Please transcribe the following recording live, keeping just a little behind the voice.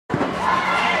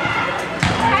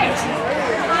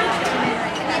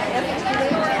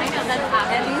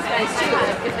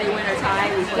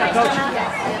Coach.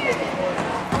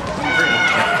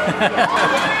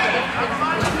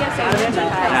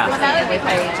 We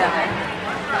play each other.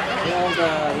 The old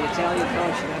the Italian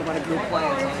coach, you got about a group play.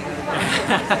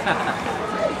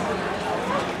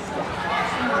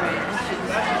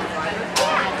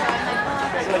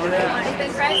 That's all you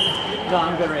No,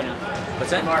 I'm good right now.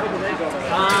 What's that?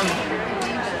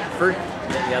 For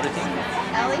the other team?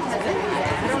 Ellie? I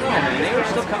don't know, man. They were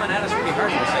still coming at us pretty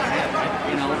hard in the second half, right?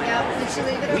 You know? Yeah. Did she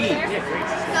leave it over there?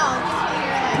 No.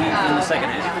 We in the second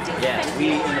half. Yeah,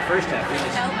 we in the first half really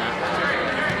did not.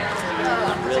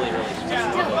 Really, really.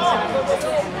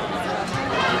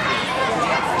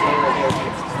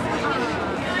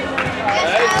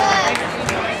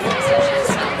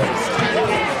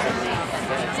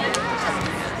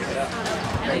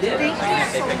 They did.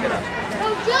 They picked it up.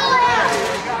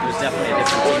 It was definitely a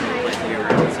different team than played here in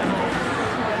the second half.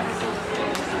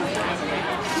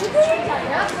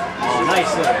 Oh,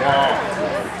 nice little ball.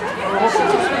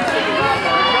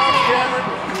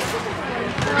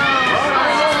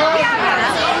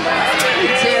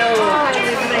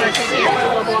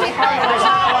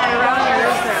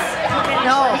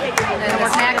 No, the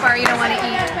snack bar you don't want to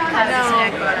eat out of the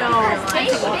snack bar. No.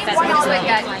 That's what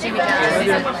got Jimmy John's.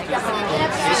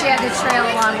 She had to trail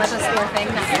along with us for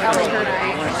things. Probably heard her.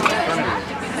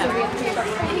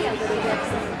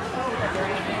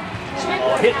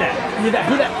 Oh, hit that. Hit that.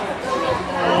 Hit that.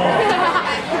 Oh.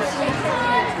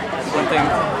 That's one thing.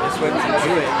 This way we can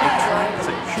do it. It's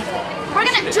like shoot ball.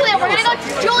 Julia, we're gonna go.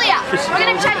 Julia, we're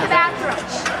gonna check the bathroom.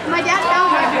 My dad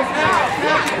found her.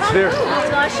 It's there.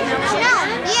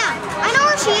 Yeah, I know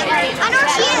where she is. I know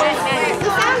where she is. You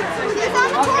found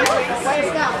the toilet.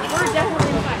 We're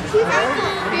definitely.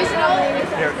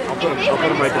 Here, I'll put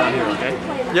him right down here, okay?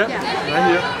 Yep, right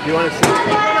here. You want to see?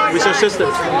 We should assist it.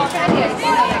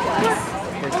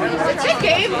 Good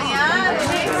game, man.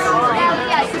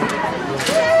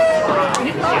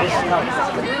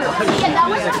 That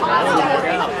was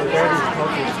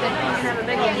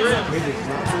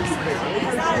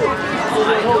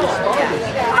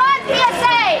Come on,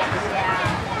 PSA!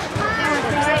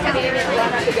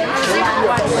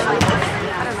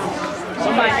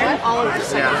 All of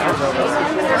this. They're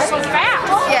so fast.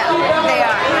 Yeah, they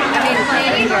are. I mean,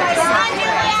 playing Come on,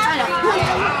 Julia!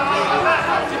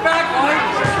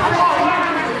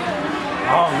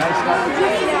 Oh, nice guy.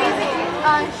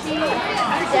 She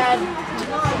dead.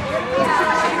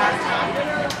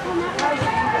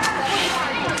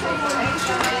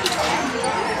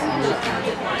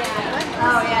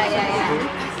 Oh, yeah.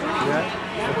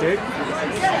 Yeah, okay.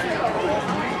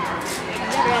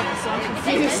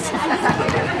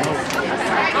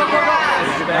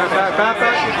 Back.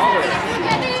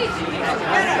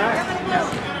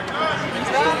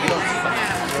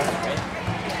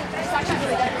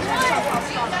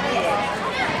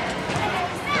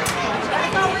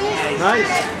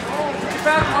 Nice.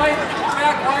 Back line.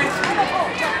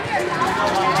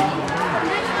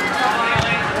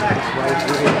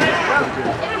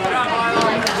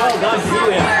 Well done,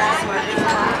 Julia.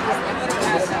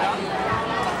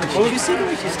 Did you see the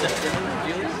way she stepped in,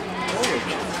 Julia?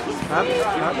 Up.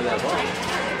 That ball.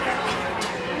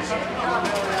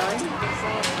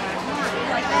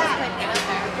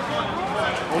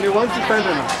 Only one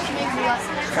defender now.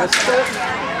 That's it.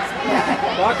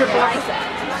 Block it.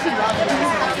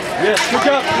 Yes, good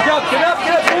job. Get up,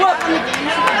 move up.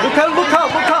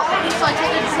 Look out.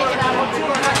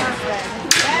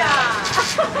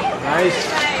 Nice.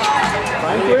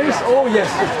 Fine, Grace. Oh, yes.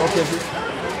 Okay.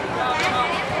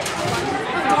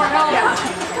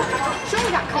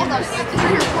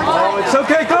 Oh, it's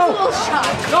okay, go.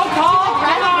 No call.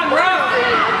 Come on, ref.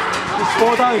 Just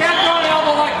fall down. Can't throw an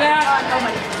elbow like that.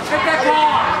 Take that call.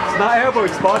 It's not elbow,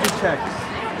 it's body check.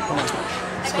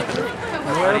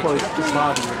 No elbow, it's just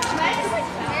body.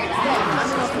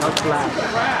 Not flat.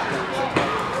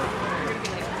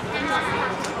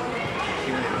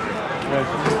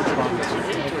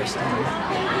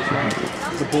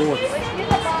 The board.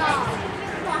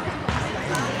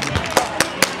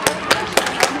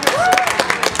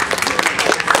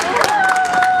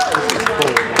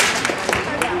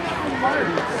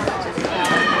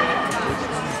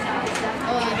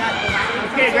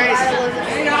 Okay, Grace.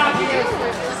 Hang on.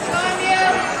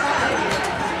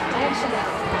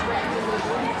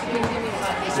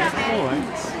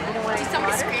 Did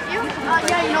somebody scrape you?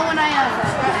 Yeah, you know when I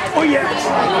Oh, yes!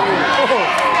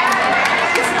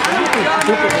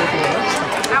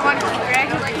 I want to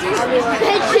congratulate you.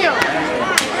 Thank you.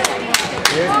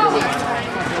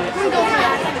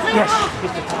 Yes!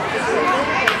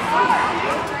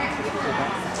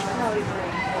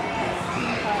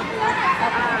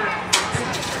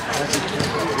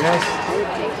 Yes.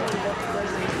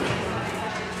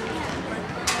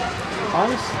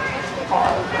 Nice.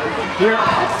 Here.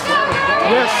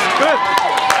 Yes, good.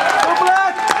 Go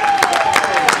black.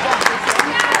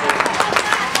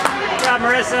 Good job,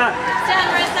 Marissa. Good job,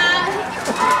 Marissa.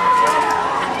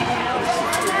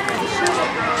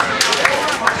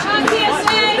 Come on,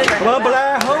 PSA. Come on,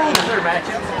 black. Hold. Another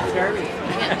matchup. Kirby.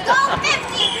 Go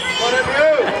 53! What have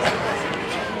you?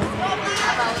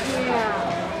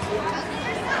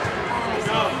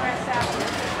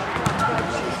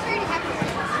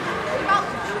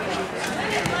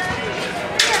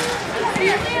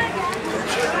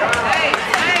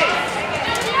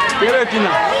 Get it, Gina.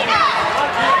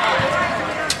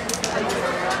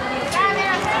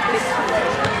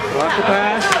 Block the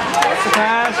pass. Block the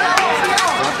pass.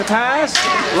 Block the pass.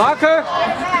 Block her.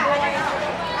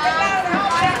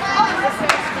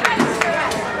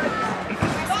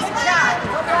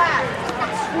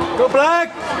 Go black.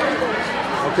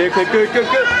 Okay, good.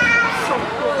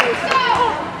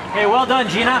 Hey, well done,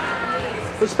 Gina.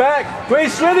 Push back.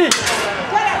 Grace, ready. Swing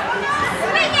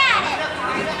at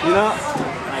it! Gina.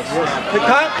 Nice. Pick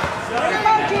cut.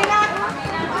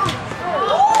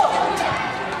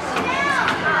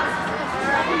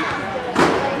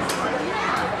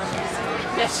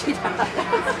 Yes, she does.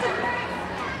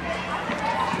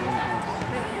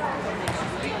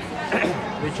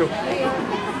 Rachel.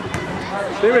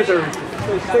 Stay with her.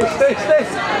 Stay.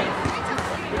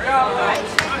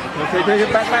 Okay, take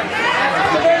it back.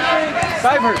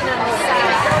 Save her.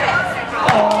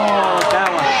 Oh, that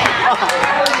one.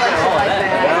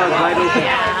 That was wide open.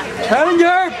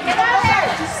 Challenger!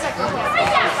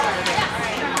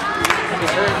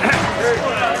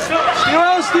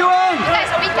 Steal on! You guys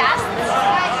will be fast.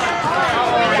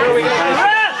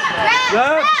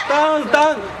 Left,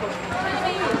 down.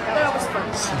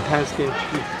 Pass game.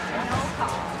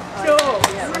 Go!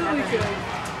 Really good.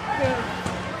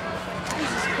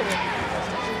 This is cool.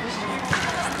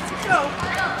 Go!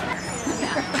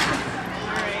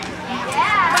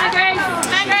 Come on, Grace.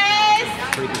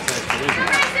 Pretty good size collision.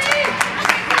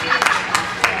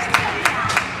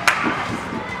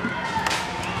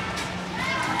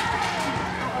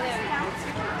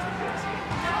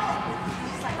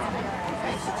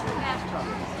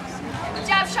 Good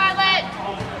job, Charlotte.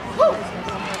 Woo.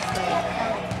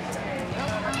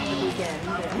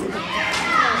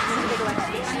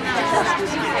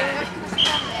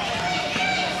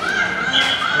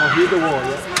 Oh, hit the wall,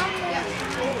 yeah.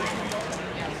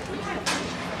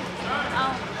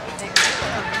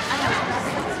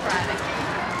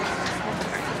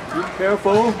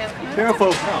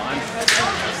 Careful.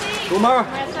 Kumar.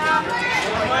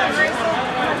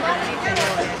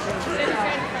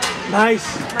 Nice.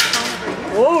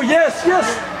 Oh, yes. Yes,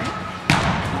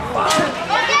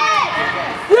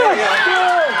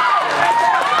 good.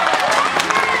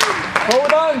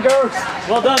 Hold on, girls.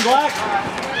 Well done, Black.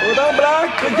 Hold on,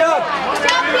 Black. Good job. Good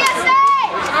job, PSA!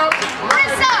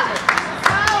 Marissa!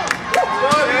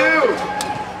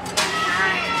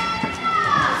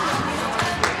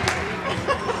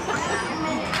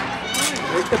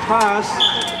 Take the pass.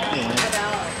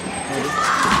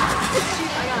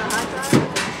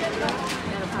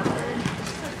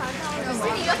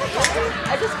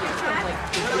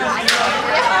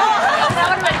 That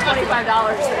would have been $25.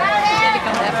 You had to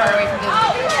come that far away from the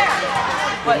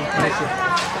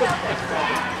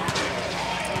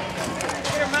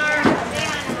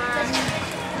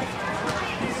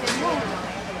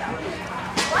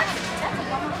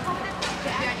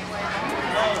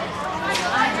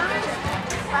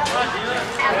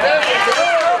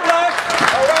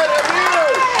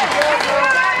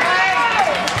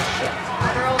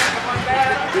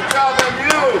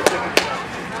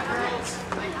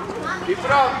Keep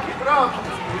it up.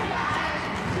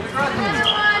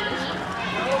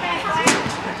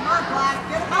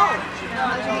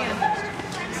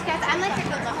 I'm like the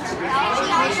good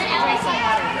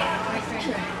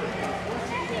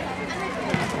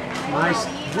Nice.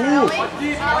 Move.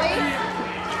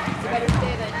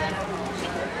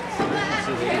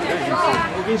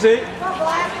 You can see.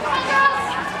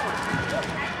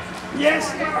 Yes.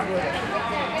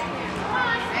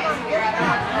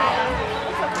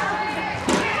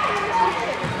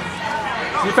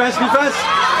 Defense.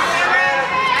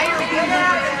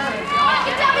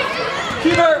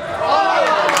 Keep her.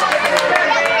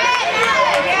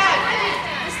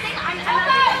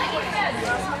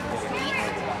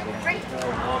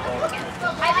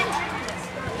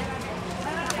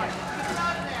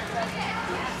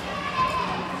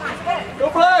 Go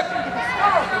Black.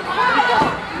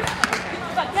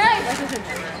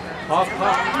 Hop.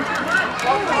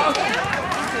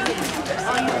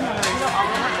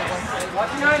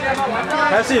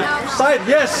 Passive. Side,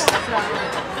 yes.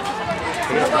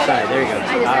 Side, there you go.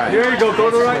 All right. Here you go, go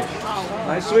to the right.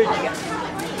 Nice switch.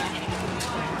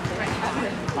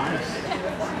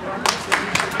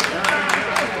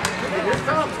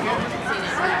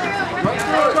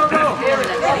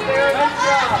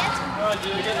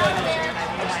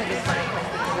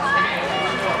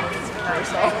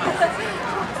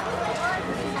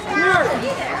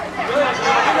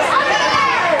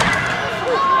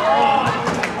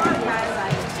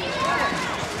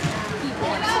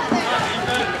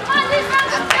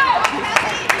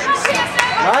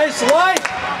 Nice light.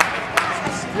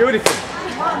 Beautiful.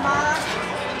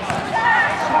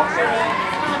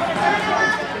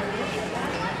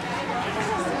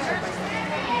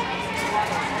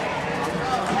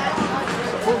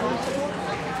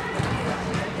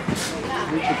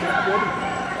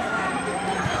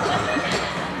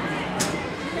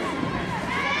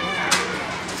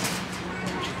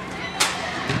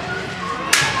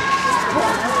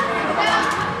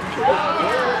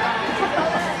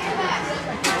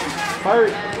 Fire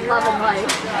it.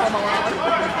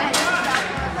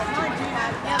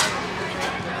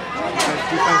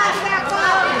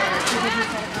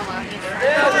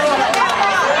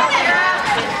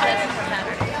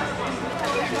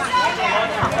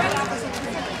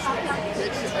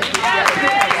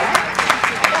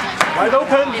 Wide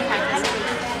open.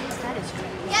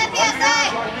 Yeah, PSA.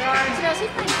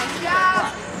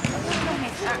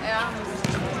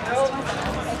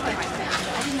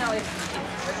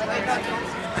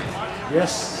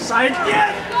 Yes. Side.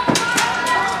 Yeah.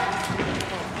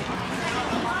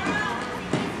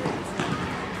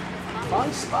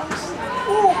 Bounce, bounce.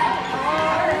 Ooh.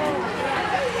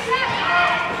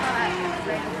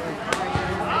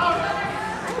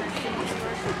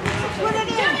 Put it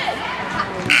in.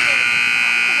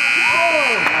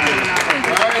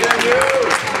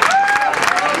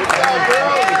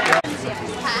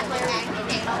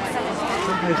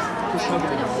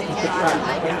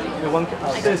 One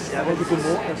assist, I want to do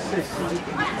more assist. I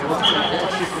want to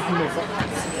assist the team.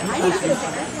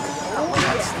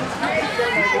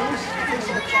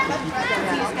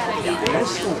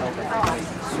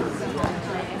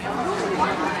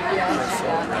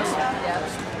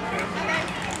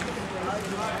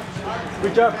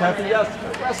 Good job, Kathy. Yes,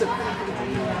 impressive.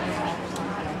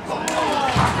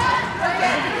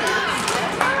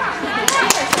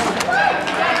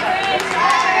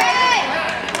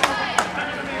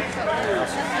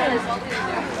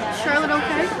 Charlotte,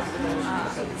 okay?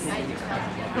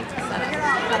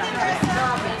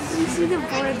 You see the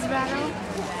boards battle?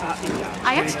 I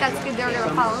actually got scared they were going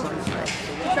to follow.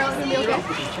 Charlotte's going to be okay?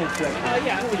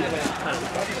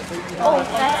 Oh,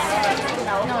 that's...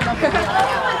 No,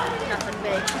 nothing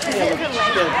big.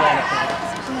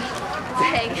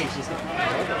 Big.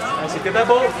 Nice, get that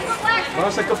ball.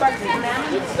 Nice, go back.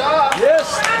 Good stop. Yes.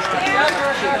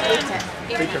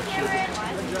 Take her.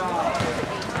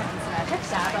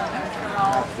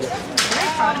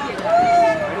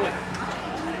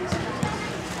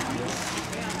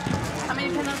 How many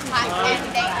penalties? 5,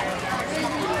 10,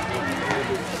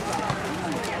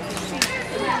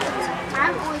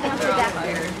 I'm only going to do that.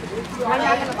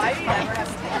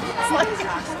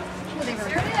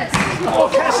 Oh,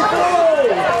 Cassie, go!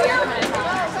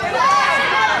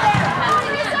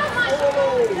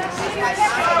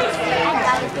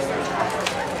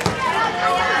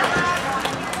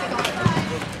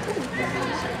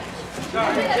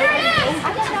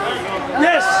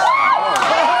 Yes!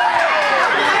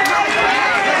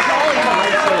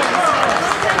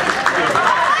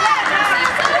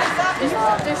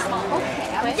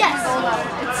 Yes!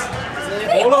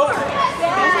 Hold up!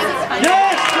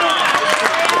 Yes!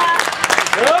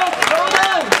 Go! Go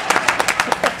down!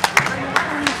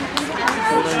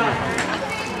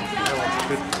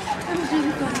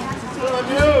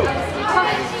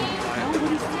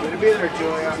 Way to be there,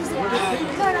 Julia.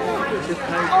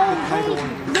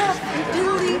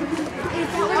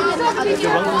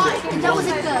 That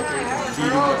wasn't good.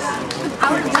 I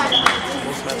would have done it.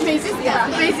 Amazing, yeah.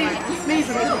 Amazing.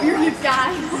 You're a good guy.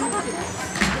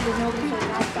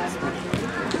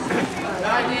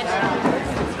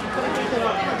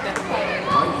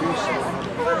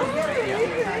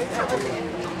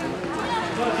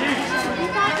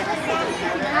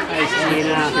 Nice,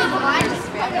 Gina.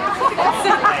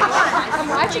 I'm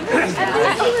watching.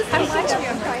 I'm watching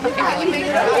you. Can you make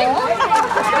it all?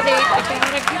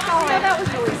 That was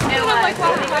really sad. And I'm like,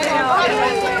 why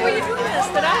are you doing this?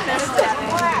 That I missed it.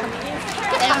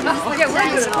 Yeah,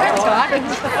 we're talking.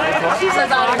 She says,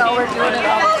 I don't know, we're doing it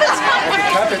all.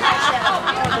 Perfect.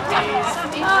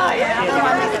 Oh, yeah.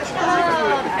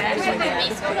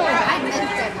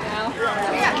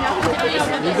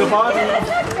 Use the body.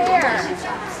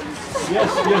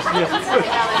 Yes, yes, yes.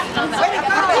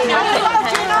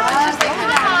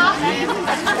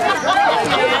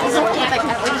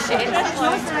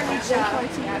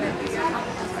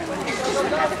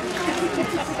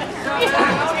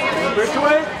 Break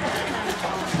away.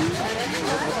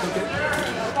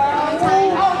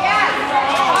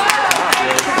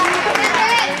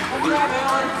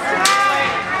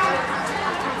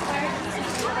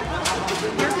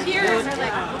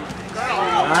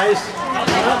 Nice.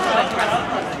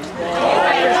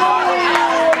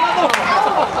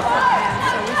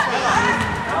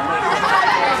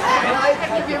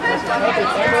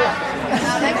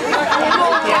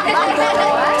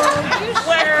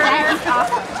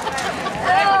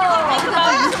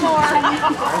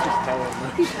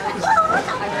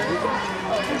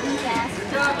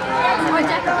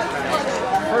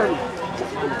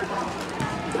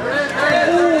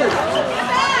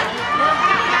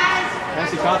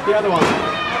 Nancy caught the other one.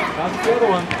 Caught the other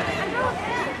one.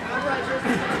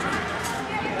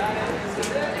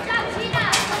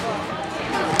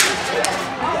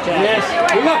 Yes.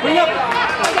 Bring up, bring up.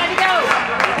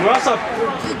 Ross up.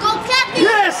 Go, Kathy!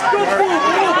 Yes! Good move!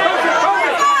 Perfect,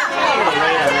 perfect!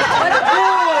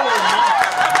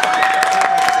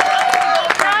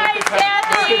 Nice,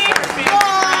 Kathy!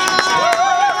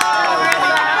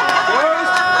 Girls,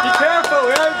 be careful,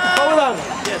 right? Hold on.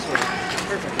 Yes,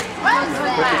 perfect.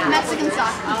 Mexican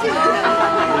soccer.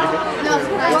 No,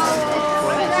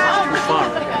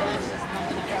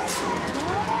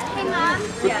 hey, Mom.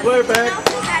 Good play back.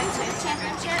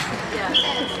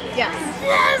 Yes.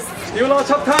 You lost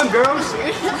some time, girls.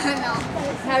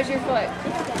 How's your foot?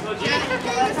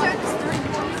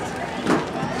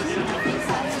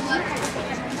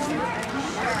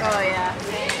 Oh, yeah.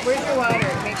 Where's your water?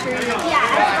 Make sure you...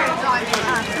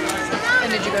 And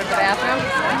did you go to the bathroom?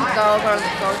 Go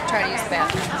try to use the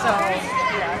bathroom. So,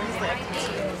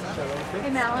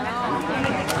 hey, Malin.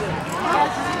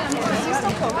 Is he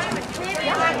still coaching?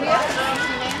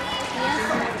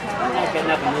 Not getting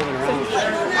up and moving around.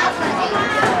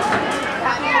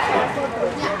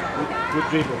 Good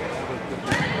dribble.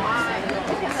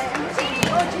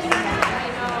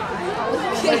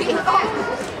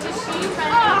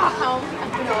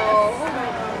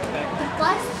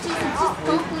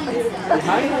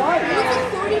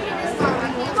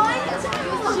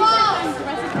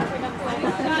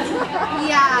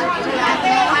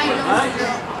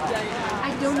 I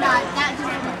do not. That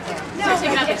just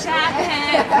taking out the chat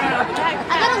pen.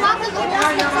 I got a lot of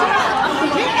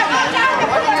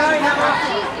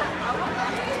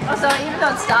So even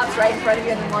though it stops right in front of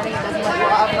you in the morning, it doesn't let you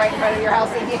off right in front of your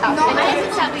house in the afternoon. No, I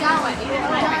haven't stopped going.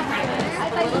 I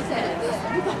thought you said it.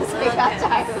 They got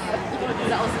tired.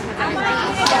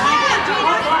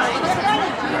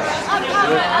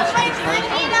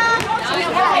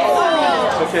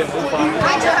 Okay, move on.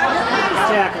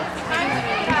 Tackle.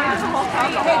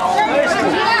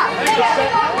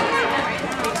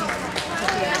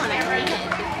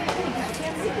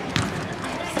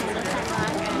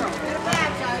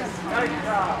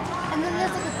 And then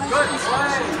there's like a bunch of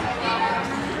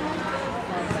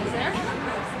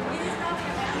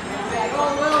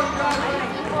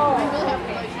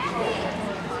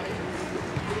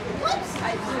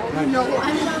No,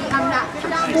 I'm not.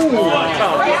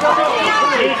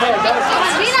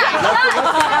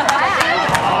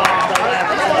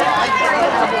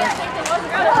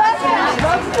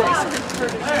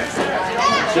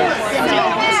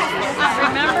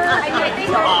 Remember, I think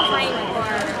I was playing for...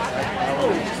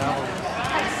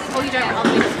 Oh, you don't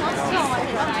remember?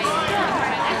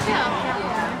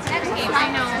 Next game, I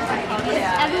know.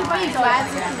 Everybody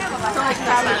grabs it. So like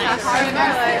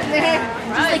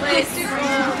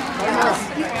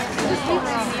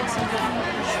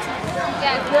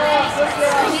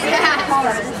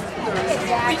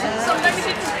Sometimes you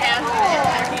just pass.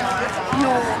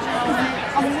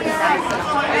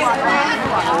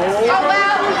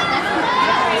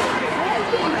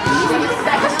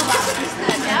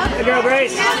 Good girl,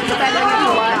 Grace.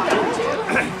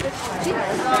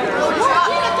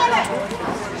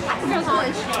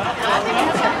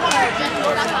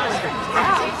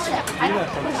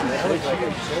 Really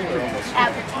good.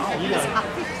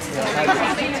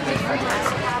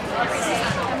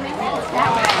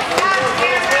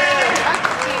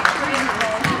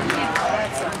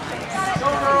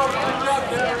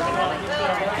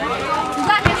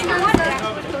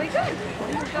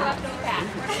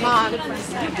 Mom.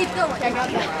 Keep going. I got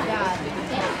that.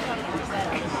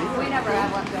 We never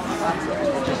have leftovers.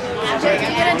 You're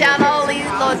gonna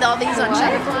download all these on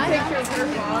Shopify?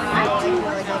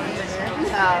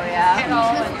 Oh yeah.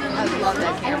 I love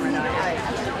that camera.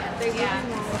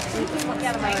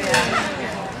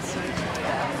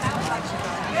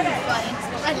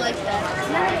 I like that.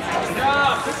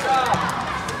 Good job.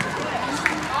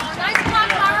 Nice block,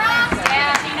 Mara.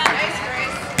 Yeah, Nina. Nice,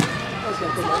 Grace.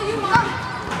 Oh, you Mom.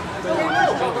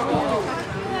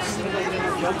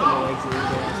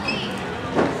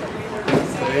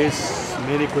 Grace,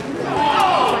 mini quick. Yeah,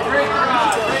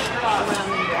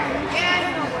 I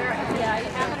don't know where. Yeah, you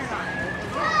have it or not.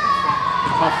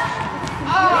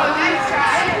 Oh, nice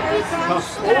try.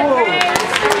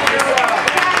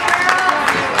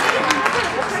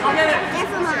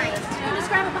 Never mind. Just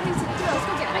grab it behind some pills.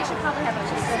 Go get it. I should probably have a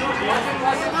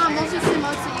Mom, those are some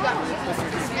notes that you got from the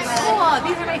Oh,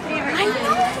 these are my favorite. I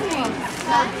know.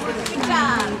 Good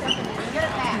job. Get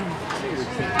it back.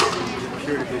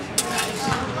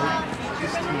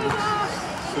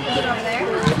 Over there.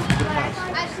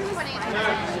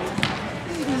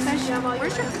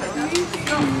 Where's your phone?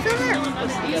 Still there.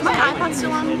 Is my iPod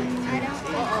still on?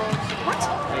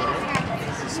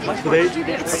 What? Today,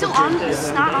 It's still on.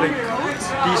 It's not on your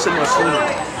phone. decent machine.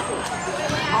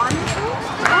 On?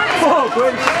 Oh,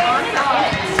 great.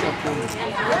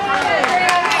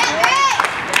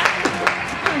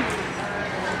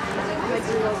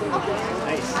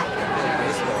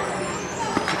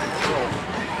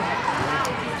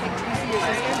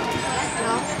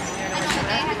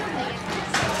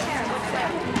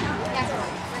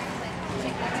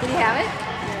 Did he have it?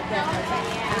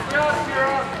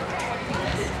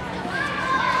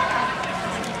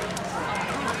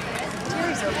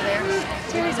 Terry's over there.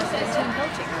 Terry's over there. Team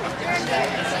coaching.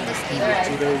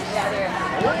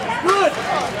 Good.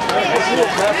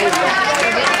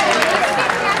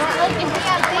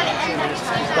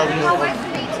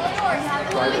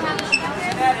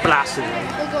 Blasted.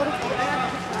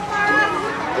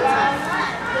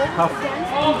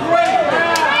 Oh, great!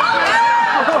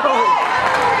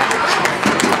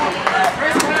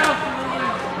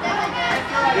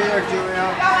 Get there, Julia.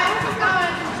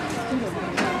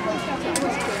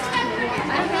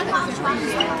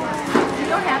 You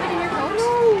don't have it in your coat? No,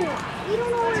 we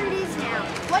don't know where it is now.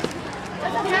 What?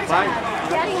 Fine.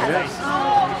 Daddy has it. Yes. Oh,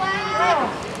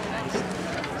 wow.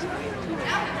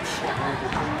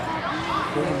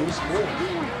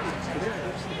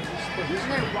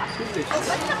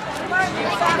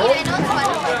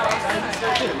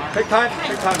 Take time.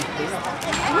 Take time.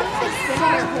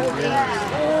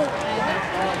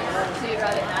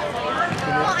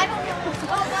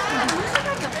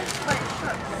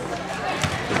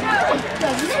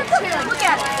 Look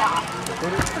at it.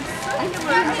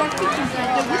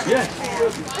 Yes.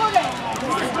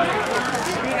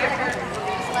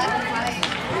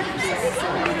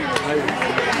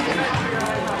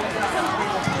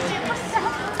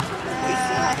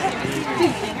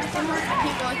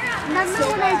 Remember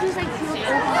when I was like, come on,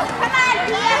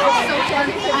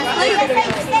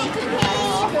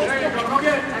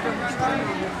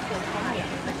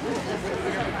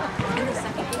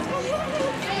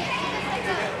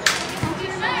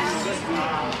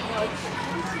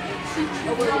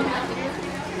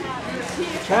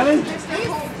 Challenge?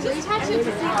 just touch it.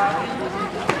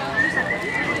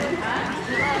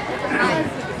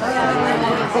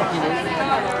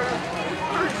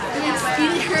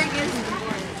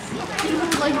 He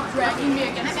was like dragging me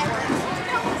against the wall.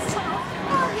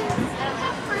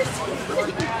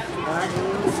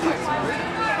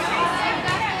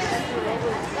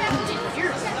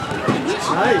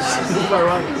 Nice. Move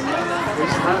around.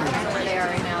 Waste time. Where they are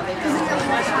right now.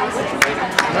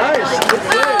 Nice. Good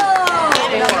play.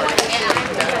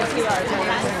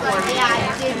 Yeah,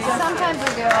 I did. Sometimes we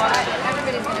do.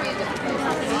 Everybody's going to be a different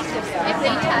person. If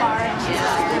they touch.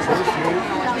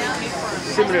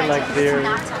 Similar like their I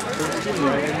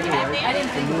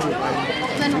didn't think move.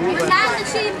 We're not in the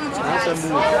shape of That's a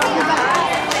move.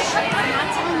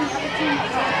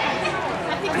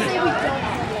 I think say we don't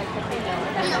have it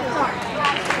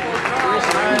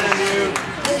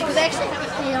actually have a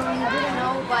tail, we didn't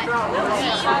know, but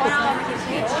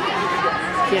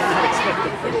Can't not expect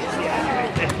it for this.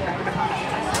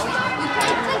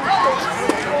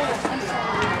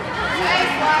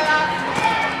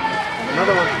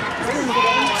 Another one.